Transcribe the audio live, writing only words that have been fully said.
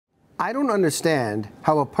I don't understand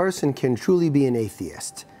how a person can truly be an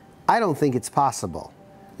atheist. I don't think it's possible.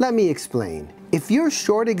 Let me explain. If your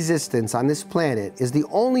short existence on this planet is the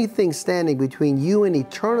only thing standing between you and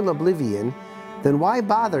eternal oblivion, then why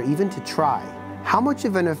bother even to try? How much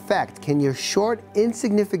of an effect can your short,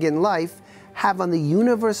 insignificant life have on the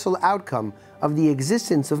universal outcome of the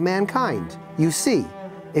existence of mankind? You see,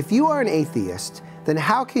 if you are an atheist, then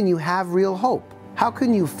how can you have real hope? How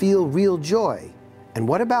can you feel real joy? And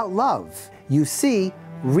what about love? You see,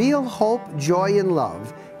 real hope, joy, and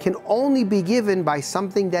love can only be given by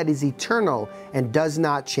something that is eternal and does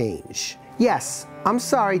not change. Yes, I'm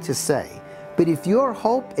sorry to say, but if your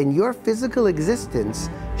hope and your physical existence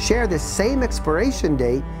share the same expiration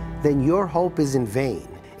date, then your hope is in vain.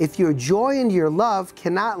 If your joy and your love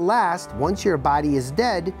cannot last once your body is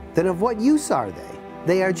dead, then of what use are they?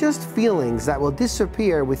 They are just feelings that will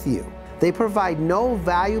disappear with you. They provide no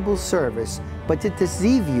valuable service but to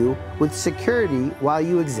deceive you with security while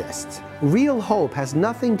you exist. Real hope has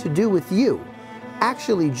nothing to do with you.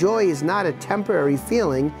 Actually, joy is not a temporary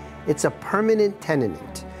feeling, it's a permanent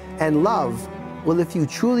tenement. And love, well, if you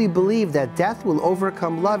truly believe that death will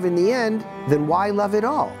overcome love in the end, then why love at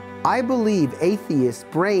all? I believe atheist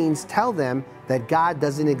brains tell them that God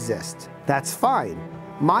doesn't exist. That's fine.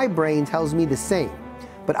 My brain tells me the same,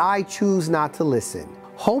 but I choose not to listen.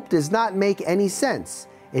 Hope does not make any sense.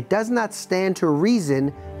 It does not stand to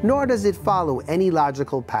reason, nor does it follow any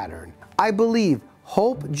logical pattern. I believe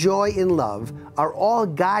hope, joy, and love are all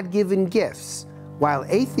God-given gifts, while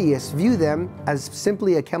atheists view them as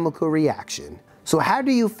simply a chemical reaction. So how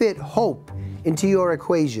do you fit hope into your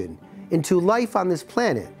equation, into life on this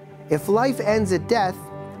planet? If life ends at death,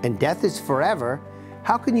 and death is forever,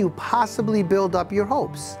 how can you possibly build up your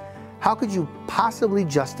hopes? How could you possibly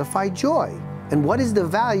justify joy? And what is the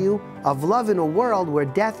value of love in a world where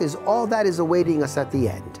death is all that is awaiting us at the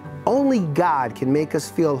end? Only God can make us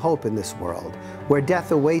feel hope in this world, where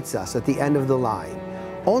death awaits us at the end of the line.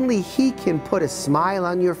 Only He can put a smile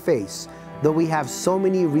on your face, though we have so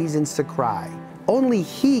many reasons to cry. Only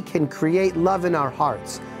He can create love in our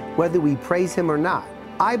hearts, whether we praise Him or not.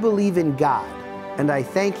 I believe in God, and I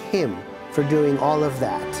thank Him for doing all of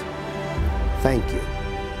that. Thank you.